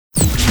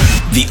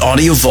The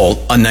Audio Vault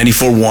on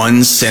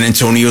 94.1 San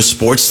Antonio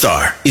Sports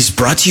Star is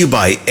brought to you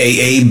by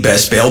AA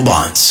Best Bail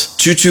Bonds,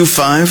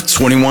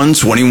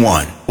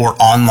 225-2121,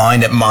 or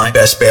online at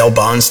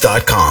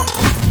mybestbailbonds.com.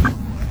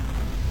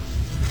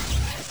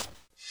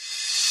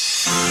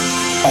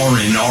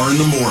 R&R in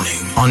the morning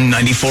on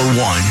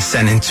 94.1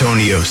 San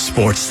Antonio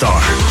Sports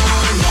Star.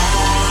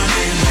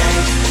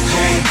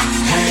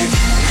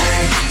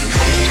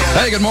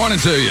 Hey, good morning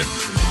to you.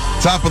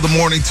 Top of the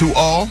morning to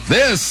all.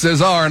 This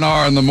is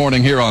R&R in the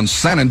morning here on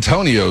San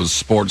Antonio's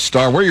Sports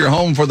Star. We're your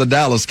home for the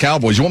Dallas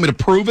Cowboys. You want me to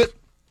prove it?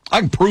 I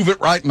can prove it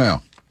right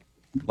now.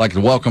 I'd like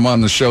to welcome on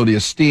the show the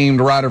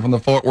esteemed writer from the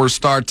Fort Worth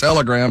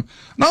Star-Telegram,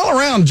 an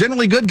all-around,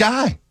 generally good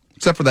guy,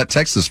 except for that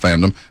Texas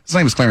fandom. His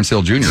name is Clarence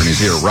Hill Jr., and he's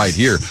here right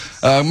here.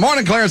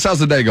 Morning, Clarence. How's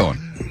the day going?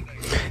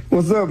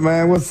 What's up,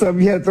 man? What's up?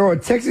 You had to throw a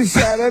Texas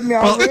shot at me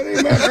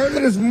already, man,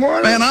 early this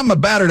morning? Man, I'm a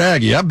battered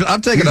Aggie.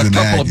 I've taken a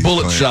couple of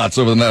bullet shots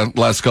over the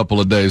last couple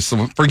of days,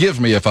 so forgive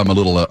me if I'm a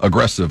little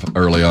aggressive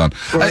early on.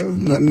 Well,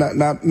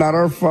 not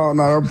our fault,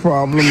 not our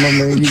problem. I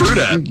mean, True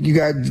that. You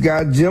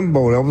got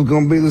Jimbo. That was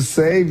going to be the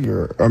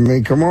savior. I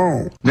mean, come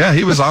on. Yeah,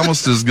 he was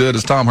almost as good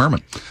as Tom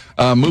Herman.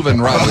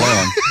 Moving right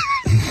along.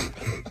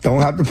 Don't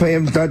have to pay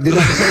him. Didn't have to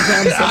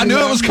pay him. I knew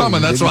it was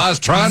coming. That's why I was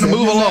trying to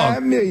move along.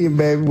 $5 million,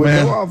 baby, with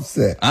no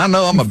offset. I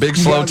know I'm a big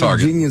slow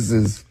target.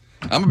 Geniuses.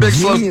 I'm a big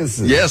geniuses.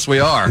 Slow. Yes, we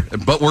are,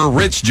 but we're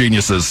rich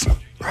geniuses.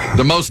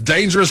 The most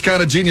dangerous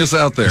kind of genius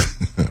out there.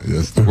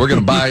 Yes. We're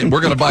gonna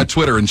buy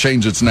Twitter and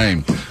change its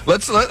name.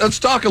 Let's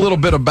talk a little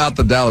bit about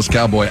the Dallas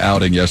Cowboy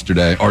outing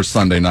yesterday or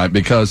Sunday night,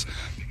 because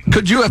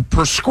could you have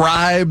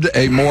prescribed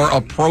a more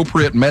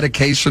appropriate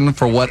medication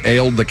for what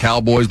ailed the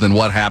Cowboys than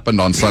what happened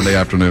on Sunday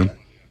afternoon?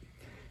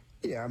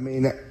 Yeah, I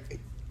mean,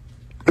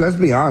 let's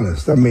be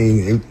honest. I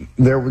mean,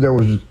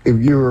 if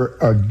you're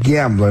a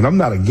gambler, and I'm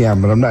not a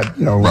gambler, I'm not,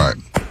 right.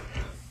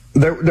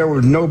 There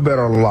was no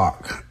better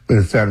luck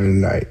than Saturday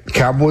night.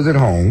 Cowboys at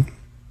home.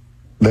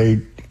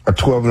 They are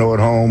 12-0 at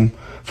home.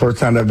 First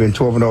time they've been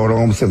 12-0 at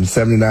home since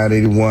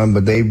 79-81,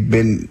 but they've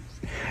been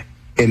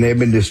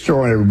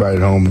destroying everybody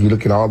at home. If you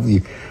look at all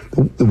the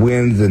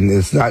wins, and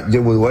it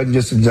wasn't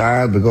just the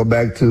Giants, but go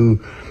back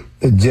to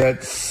the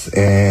Jets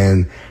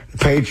and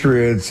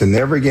Patriots, and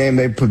every game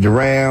they put the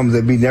Rams,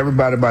 they beat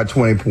everybody by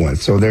 20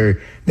 points. So they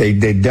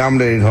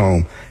dominated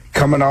home.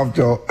 Coming off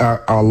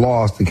our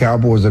loss, the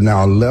Cowboys are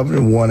now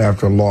 11-1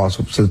 after a loss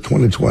since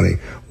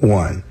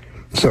 2021.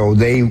 So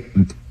they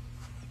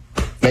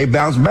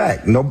bounced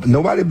back.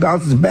 Nobody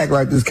bounces back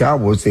like this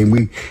Cowboys team.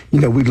 We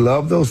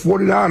love those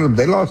 49ers.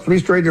 They lost 3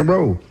 straight in a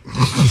row.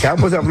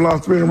 Cowboys haven't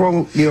lost 3 in a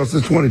row, since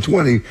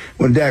 2020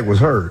 when Dak was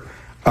hurt.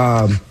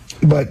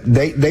 But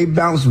they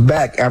bounce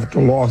back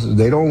after losses.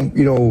 They don't,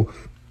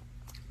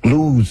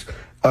 lose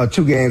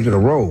 2 games in a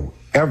row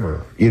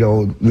ever.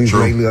 At least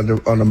lately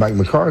under Mike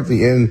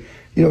McCarthy. And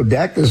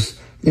Dak is,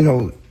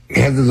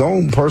 has his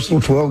own personal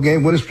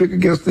 12-game winning streak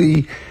against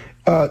the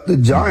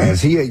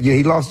Giants.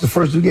 He lost the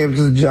first 2 games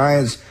against the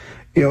Giants,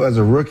 as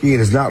a rookie, and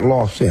has not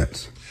lost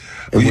since.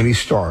 And when he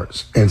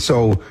starts. And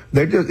so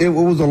it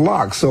was a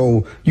lock.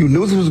 So you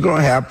knew this was going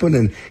to happen.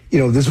 And,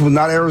 this was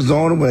not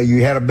Arizona where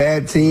you had a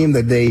bad team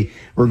that they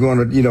were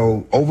going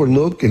to,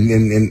 overlook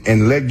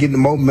and let get the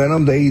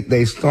momentum.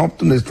 They stomped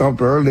them. They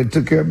stomped early. They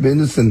took care of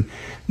business, and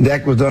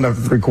Dak was done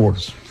after 3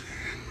 quarters.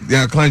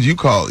 Yeah, Clarence, you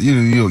call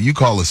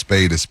a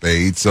spade a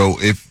spade. So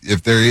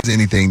if there is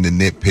anything to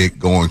nitpick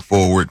going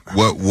forward,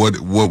 what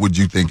would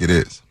you think it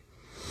is?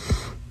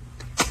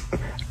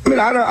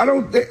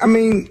 I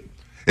mean,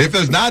 if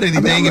there's not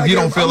anything, if you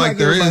don't feel like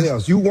there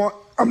is,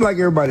 I'm like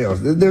everybody else.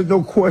 There's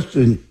no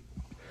question.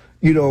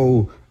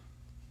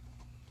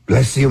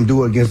 Let's see them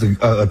do it against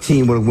a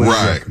team with a winning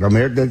record. I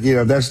mean,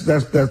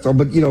 that's all.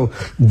 But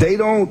they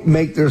don't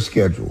make their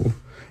schedule,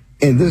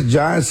 and this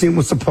Giants team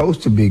was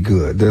supposed to be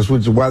good. That's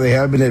which is why they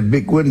have been that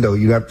big window.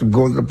 You have to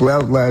go into the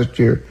playoffs last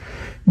year.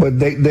 But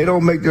they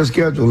don't make their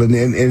schedule, and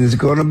it's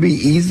going to be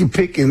easy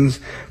pickings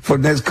for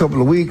the next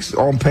couple of weeks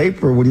on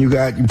paper when you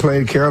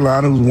play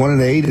Carolina, who's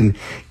 1-8,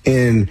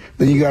 and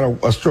then you got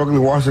a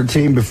struggling Washington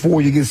team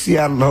before you get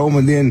Seattle at home,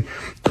 and then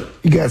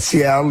you got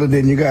Seattle, and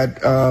then you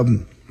got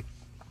the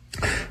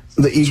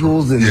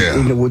Eagles, and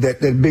with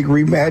that big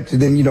rematch,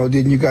 and then you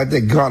got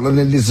that gauntlet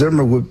in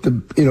December with the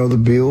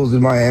Bills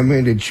in Miami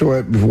and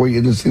Detroit before you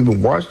end the season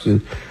with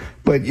Washington.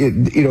 But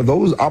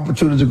those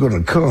opportunities are going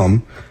to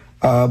come.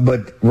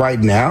 But right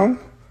now,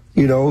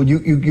 you don't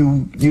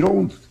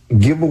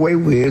give away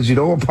wins. You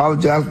don't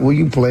apologize when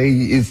you play.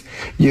 You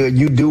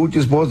do what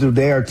you're supposed to do.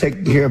 They are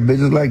taking care of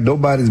business like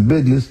nobody's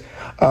business.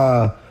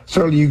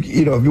 Certainly,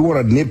 if you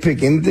want to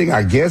nitpick anything,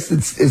 I guess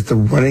it's the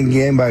running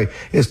game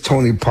it's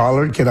Tony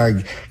Pollard. Can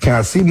I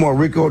see more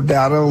Rico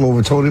Dowdle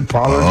over Tony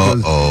Pollard?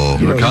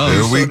 Here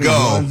we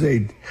go.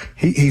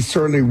 He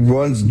certainly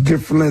runs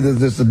differently. There's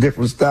just a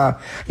different style.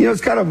 It's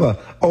kind of a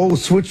old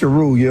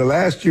switcheroo.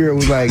 Last year it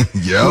was like,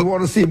 we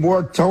want to see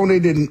more Tony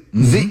than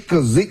Zeke,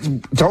 because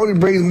Tony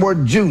brings more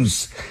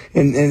juice.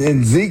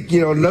 And Zeke,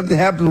 nothing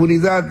happens when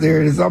he's out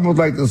there. And it's almost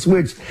like the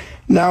switch.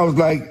 Now it's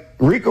like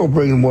Rico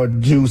brings more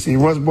juice. He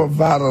runs more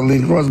violently.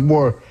 He runs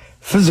more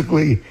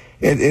physically.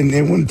 And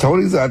when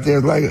Tony's out there,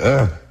 it's like,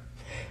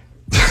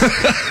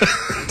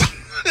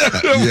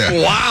 Yeah.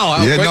 Wow,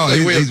 how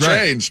quickly we have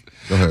changed.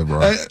 Go ahead,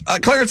 bro.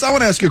 Clarence, I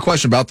want to ask you a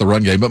question about the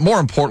run game, but more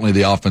importantly,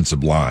 the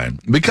offensive line,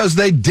 because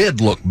they did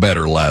look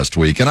better last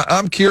week. And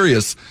I'm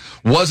curious,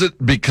 was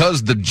it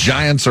because the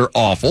Giants are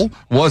awful?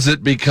 Was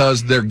it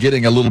because they're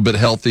getting a little bit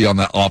healthy on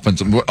that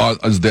offensive?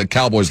 Is the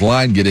Cowboys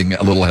line getting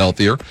a little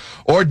healthier?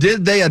 Or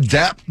did they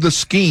adapt the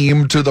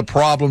scheme to the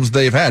problems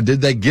they've had?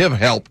 Did they give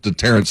help to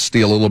Terrence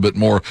Steele a little bit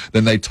more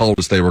than they told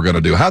us they were going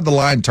to do? How'd the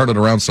line turn it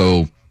around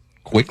so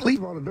quickly?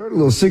 Well, the dirty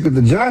little secret,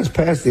 the Giants'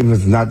 pass defense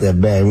is not that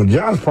bad. When the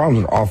Giants'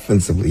 problems are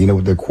offensively,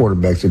 with their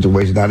quarterback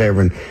situation, not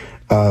having,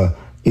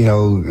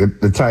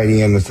 the tight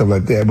end and stuff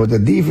like that. But the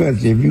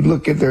defense, if you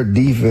look at their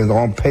defense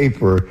on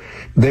paper,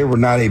 they were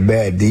not a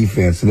bad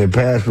defense. And their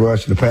pass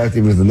rush and the pass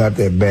defense is not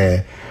that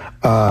bad.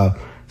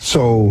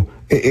 So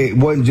it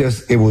wasn't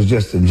it was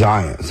just the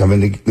Giants. I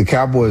mean, the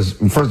Cowboys,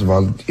 first of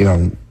all,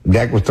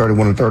 Dak was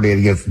 31-38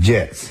 against the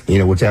Jets,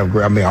 which have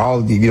great. I mean,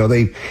 all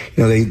this.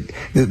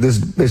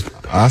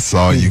 I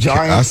saw you.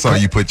 I saw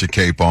you put your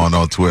cape on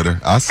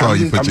Twitter. I saw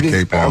you put your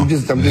cape on. I got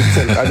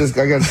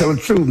to tell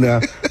the truth now.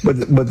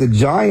 But the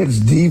Giants'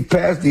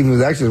 pass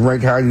defense actually is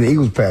ranked higher than the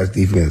Eagles' pass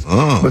defense.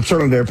 But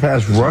certainly their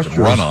pass rushers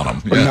run on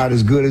them. Yeah. are not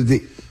as good as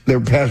their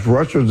pass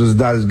rushers is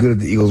not as good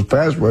as the Eagles'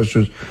 pass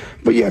rushers.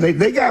 But yeah,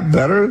 they got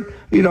better.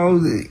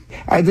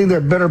 I think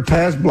they're better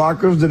pass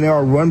blockers than they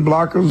are run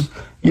blockers.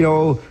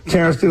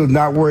 Terrence Steele is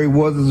not where he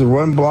was as a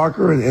run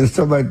blocker and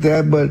stuff like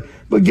that.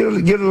 But give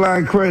the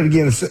line credit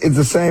again. It's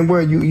the same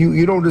way.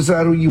 You don't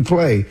decide who you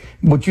play,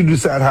 but you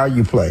decide how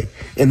you play,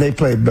 and they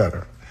play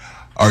better.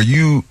 Are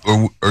you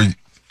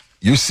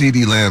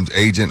CeeDee Lamb's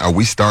agent? Are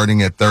we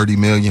starting at $30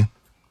 million?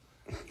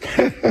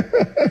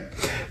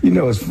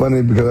 It's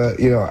funny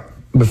because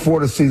before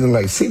the season,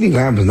 like CeeDee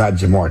Lamb is not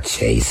Jamar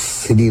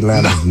Chase. CeeDee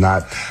Lamb is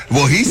not.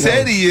 Well, he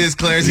said he is,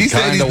 Clarence. He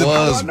said he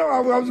was.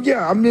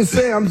 I'm just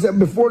saying.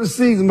 Before the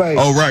season, like.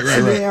 Oh, right.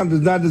 CeeDee Lamb does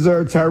not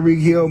deserve Tyreek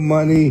Hill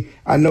money.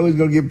 I know he's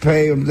gonna get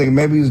paid. I'm thinking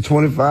maybe he's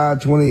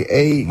 25,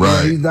 28.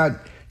 Right. He's not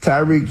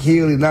Tyreek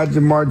Hill. He's not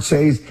Jamar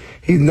Chase.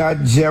 He's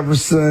not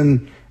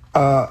Jefferson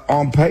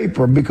on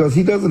paper because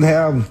he doesn't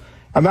have.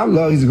 I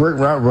mean, he's a great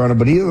route runner,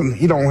 but he don't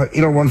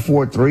run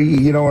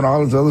 4.3, and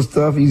all this other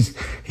stuff. He's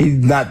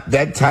not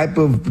that type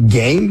of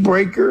game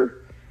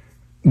breaker,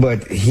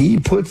 but he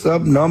puts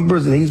up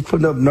numbers, and he's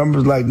putting up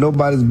numbers like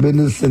nobody's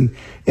business. And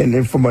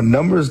from a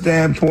numbers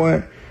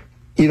standpoint,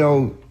 he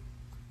said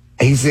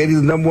he's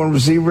the number one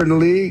receiver in the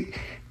league.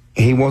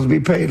 He wants to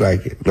be paid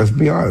like it. Let's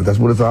be honest. That's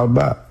what it's all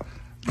about.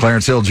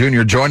 Clarence Hill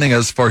Jr. joining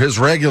us for his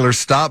regular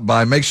stop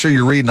by. Make sure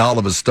you're reading all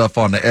of his stuff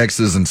on the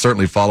X's and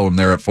certainly follow him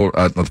there at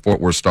the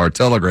Fort Worth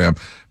Star-Telegram.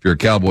 If you're a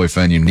Cowboy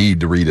fan, you need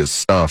to read his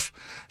stuff.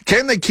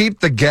 Can they keep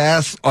the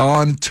gas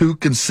on 2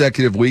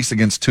 consecutive weeks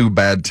against 2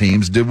 bad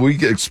teams?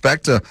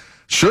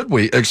 Should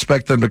we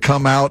expect them to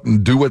come out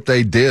and do what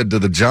they did to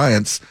the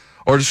Giants?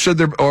 Or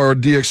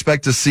do you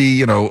expect to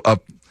see,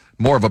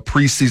 more of a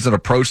preseason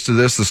approach to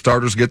this? The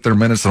starters get their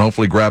minutes and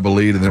hopefully grab a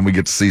lead, and then we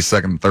get to see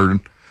second, third,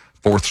 and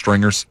fourth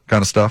stringers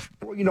kind of stuff?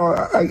 Well,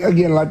 I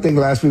think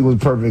last week was a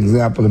perfect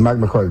example. And Mike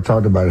McCarthy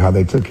talked about how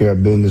they took care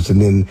of business,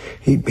 and then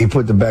he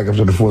put the backups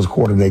in the fourth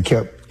quarter, and they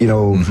kept,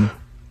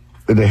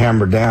 the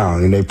hammer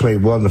down, and they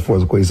played well in the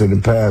fourth quarter. He said in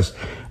the past,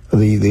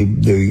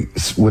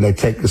 when they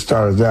take the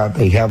starters out,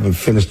 they haven't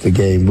finished the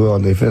game well,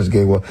 and they finished the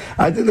game well.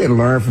 I think they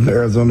learned from the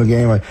Arizona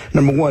game. Like,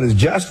 number one, is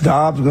Josh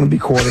Dobbs going to be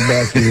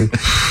quarterback?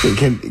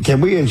 Can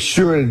we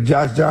ensure that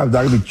Josh Dobbs is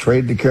not going to be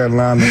traded to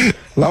Carolina?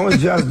 As long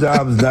as Josh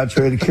Dobbs is not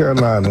traded to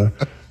Carolina,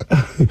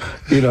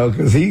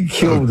 because he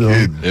killed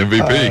them.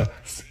 MVP.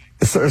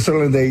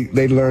 Certainly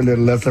they learned their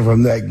lesson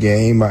from that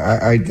game.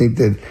 I think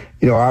that,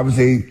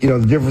 obviously,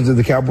 the difference is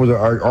the Cowboys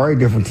are a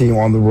different team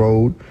on the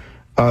road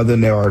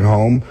than they are at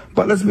home.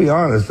 But let's be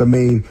honest. I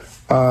mean,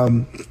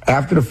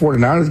 after the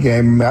 49ers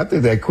game, I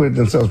think they acquitted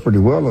themselves pretty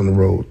well on the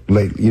road.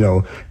 Like,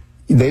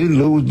 they didn't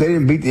lose. They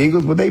didn't beat the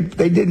Eagles, but they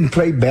didn't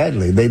play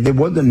badly. They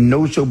wasn't a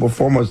no-show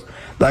performance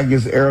like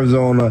against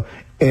Arizona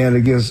and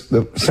against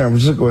San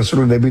Francisco. And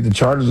certainly they beat the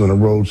Chargers on the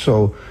road.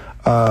 So,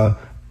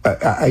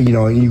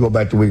 you go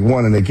back to week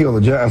 1 and they kill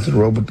the Giants on the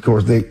road, but of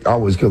course they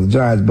always kill the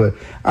Giants. But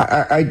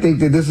I think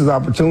that this is an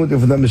opportunity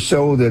for them to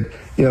show that,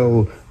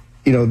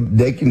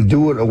 they can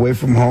do it away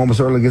from home.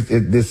 Certainly,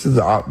 this is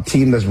a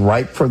team that's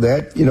ripe for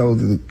that.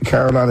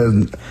 Carolina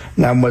has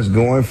not much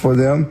going for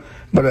them.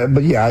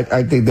 But yeah,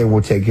 I think they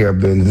will take care of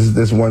business.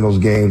 This is one of those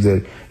games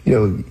that,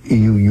 you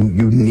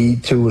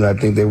need to, and I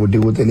think they will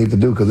do what they need to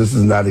do because this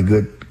is not a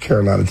good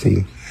Carolina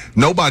team.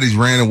 Nobody's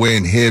ran away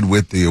and hid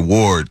with the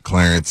award,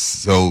 Clarence.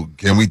 So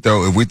if we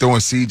throwing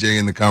CJ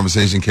in the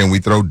conversation, can we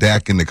throw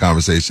Dak in the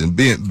conversation?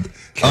 Being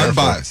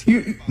unbiased.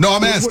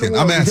 I'm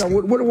asking.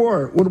 What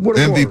award? What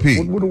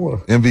MVP. What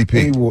award?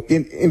 MVP.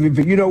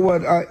 MVP. You know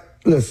what?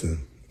 Listen.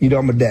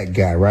 I'm a Dak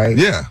guy, right?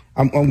 Yeah.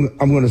 I'm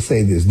going to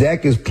say this.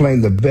 Dak is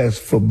playing the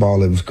best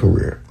football of his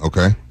career.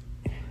 Okay.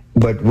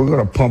 But we're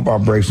going to pump our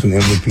brakes on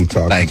MVP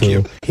talk. Thank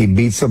you. He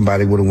beat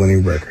somebody with a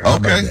winning record. How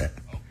about that?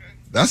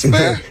 That's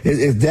fair.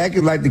 If Dak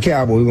is like the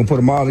Cowboys, we're going to put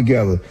them all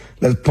together.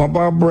 Let's pump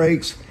our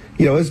brakes.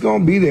 It's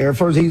going to be there.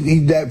 First,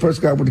 he's Dak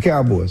Prescott with the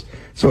Cowboys.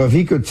 So if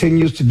he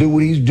continues to do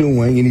what he's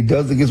doing and he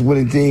does against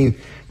winning teams,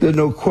 there's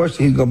no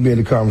question he's going to be in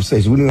the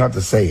conversation. We don't have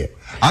to say it.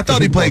 I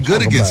thought he played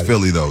good against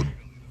Philly, though.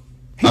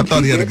 I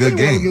thought he had a good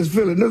game against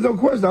Philly. There's no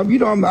question. Dak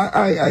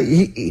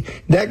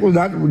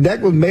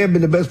may have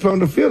been the best player on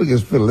the field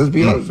against Philly. Let's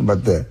be honest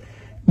about that.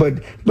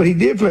 But he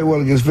did play well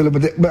against Philly.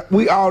 But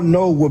we all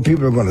know what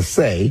people are going to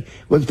say,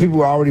 what people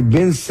have already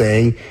been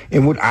saying,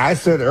 and what I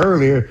said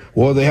earlier.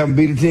 Well, they haven't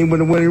beat a team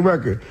with a winning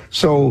record.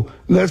 So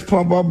let's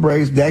pump our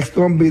brakes. Dak's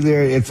going to be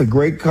there. It's a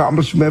great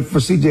accomplishment for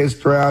C.J.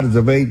 Stroud. It's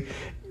a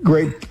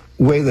great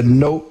way to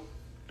note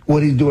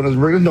what he's doing.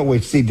 There's no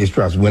way C.J.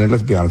 Stroud's winning.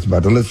 Let's be honest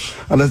about it.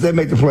 Unless they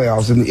make the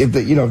playoffs, and if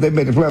they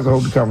make the playoffs, I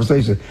hold the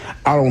conversation.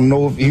 I don't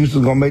know if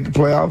Houston's going to make the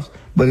playoffs,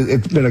 but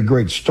it's been a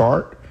great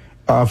start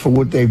for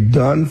what they've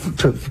done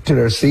to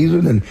their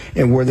season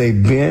and where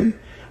they've been.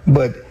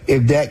 But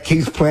if Dak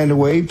keeps playing the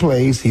way he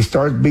plays, he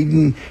starts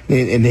beating,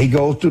 and he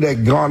goes through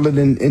that gauntlet,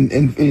 and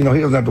he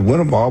doesn't have to win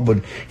them all,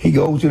 but he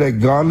goes through that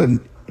gauntlet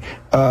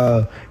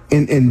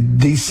in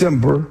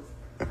December,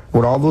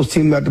 with all those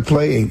teams have to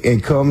play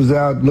and comes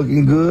out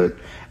looking good,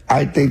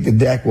 I think that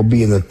Dak will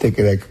be in the thick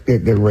of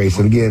that race.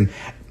 And again,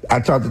 I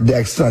talked to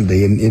Dak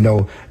Sunday, and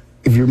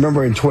if you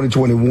remember in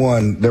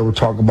 2021, they were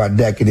talking about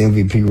Dak in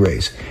the MVP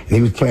race, and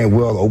he was playing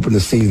well to open the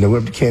season. They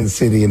went up to Kansas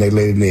City and they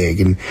laid an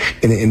egg, and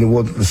it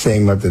wasn't the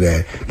same after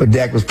that. But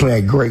Dak was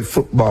playing great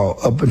football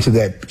up into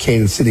that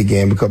Kansas City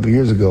game a couple of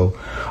years ago.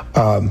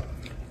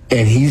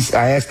 And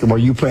I asked him, are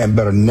you playing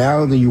better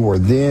now than you were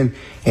then?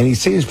 And he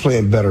says he's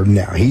playing better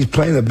now. He's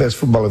playing the best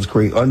football of his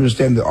career.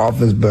 Understand the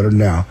offense better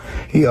now.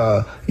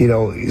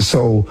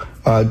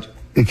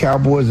 The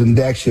Cowboys and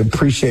Dak should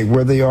appreciate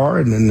where they are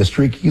and the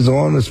streak he's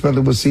on,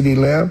 especially with CeeDee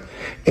Lamb.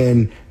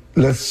 And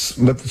let's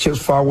let the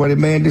chips fall where they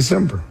may in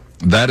December.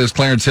 That is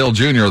Clarence Hill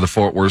Jr. of the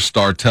Fort Worth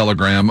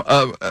Star-Telegram.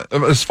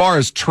 As far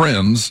as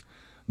trends,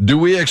 do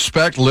we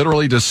expect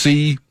literally to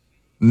see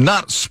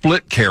not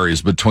split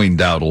carries between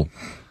Dowdle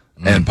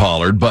and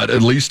Pollard, but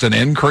at least an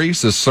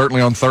increase is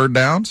certainly on third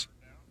downs?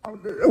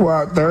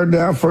 Well, third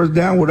down, first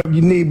down, whatever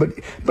you need.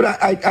 But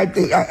I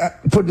think I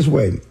put it this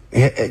way,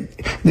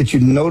 that you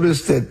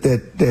notice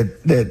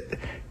that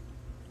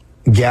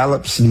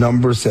Gallup's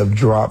numbers have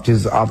dropped,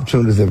 his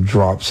opportunities have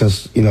dropped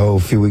since, a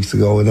few weeks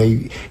ago.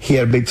 And he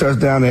had a big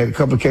touchdown, they had a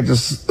couple of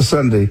catches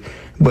Sunday,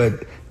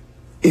 but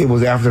it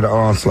was after the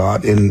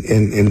onslaught,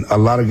 and a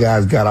lot of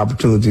guys got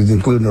opportunities,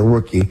 including a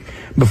rookie,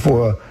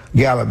 before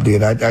Gallup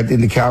did. I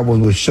think the Cowboys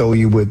will show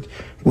you with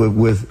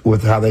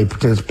how they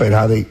participate,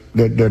 how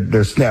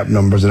their snap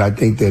numbers, and I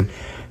think that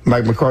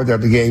Mike McCarthy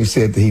after the game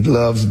said that he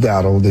loves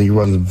Dowdle, that he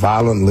runs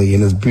violently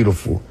and is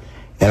beautiful,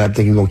 and I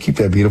think he's going to keep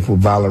that beautiful,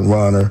 violent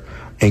runner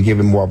and give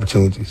him more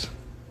opportunities.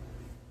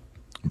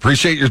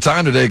 Appreciate your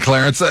time today,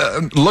 Clarence.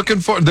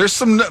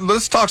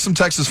 Let's talk some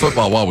Texas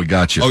football while we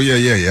got you. Oh,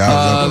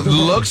 yeah.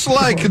 Looks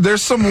like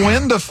there's some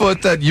wind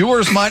afoot that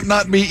Ewers might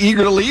not be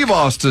eager to leave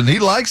Austin. He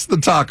likes the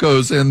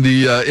tacos and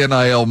the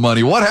NIL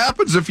money. What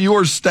happens if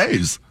Ewers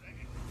stays?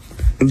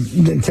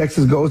 Then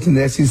Texas goes to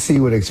the SEC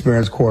with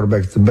experienced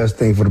quarterbacks. It's the best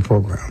thing for the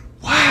program.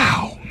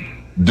 Wow.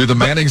 Do the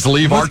Mannings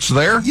leave Arch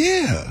there?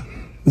 Yeah.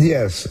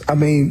 Yes. I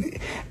mean,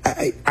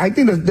 I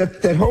think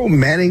that whole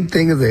Manning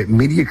thing is a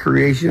media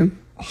creation.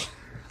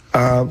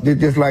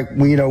 Just like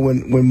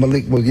when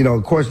Malik was,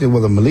 of course it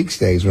was a Malik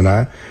stage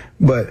when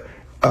but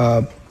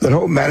that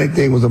whole Manning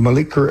thing was a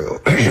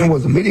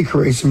media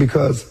creation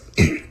because,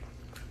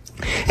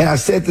 and I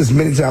said this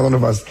many times, I don't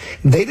know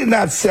if they did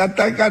not set,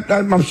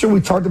 I'm sure we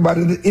talked about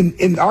it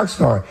in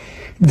Oxnard.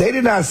 They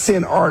did not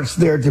send Arch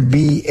there to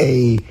be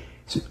a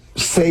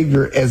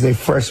savior as a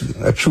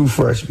freshman, a true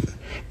freshman.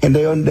 And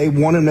they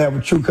want him to have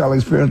a true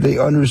college experience. They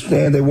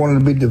understand, they want him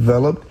to be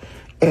developed.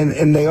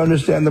 And they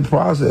understand the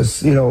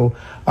process.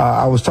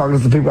 I was talking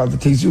to some people at the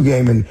TCU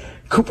game, and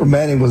Cooper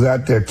Manning was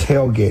out there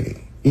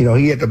tailgating.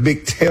 He had the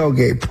big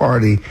tailgate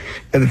party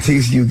at the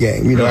TCU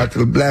game.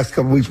 After the last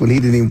couple of weeks when he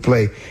didn't even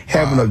play,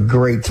 having a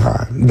great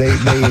time. They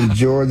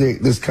enjoy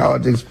this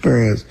college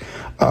experience.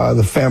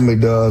 The family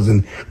does,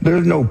 and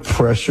there's no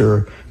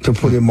pressure to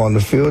put him on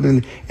the field.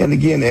 And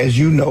again, as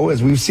you know,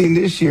 as we've seen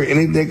this year,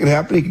 anything can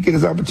happen. He can get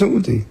his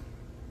opportunity.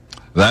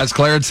 That's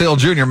Clarence Hill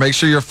Jr. Make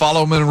sure you're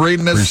following him and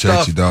reading his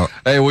stuff. Appreciate you, dog.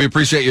 Hey, we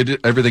appreciate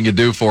everything you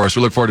do for us.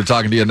 We look forward to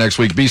talking to you next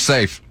week. Be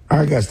safe. All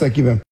right, guys. Thank you, man.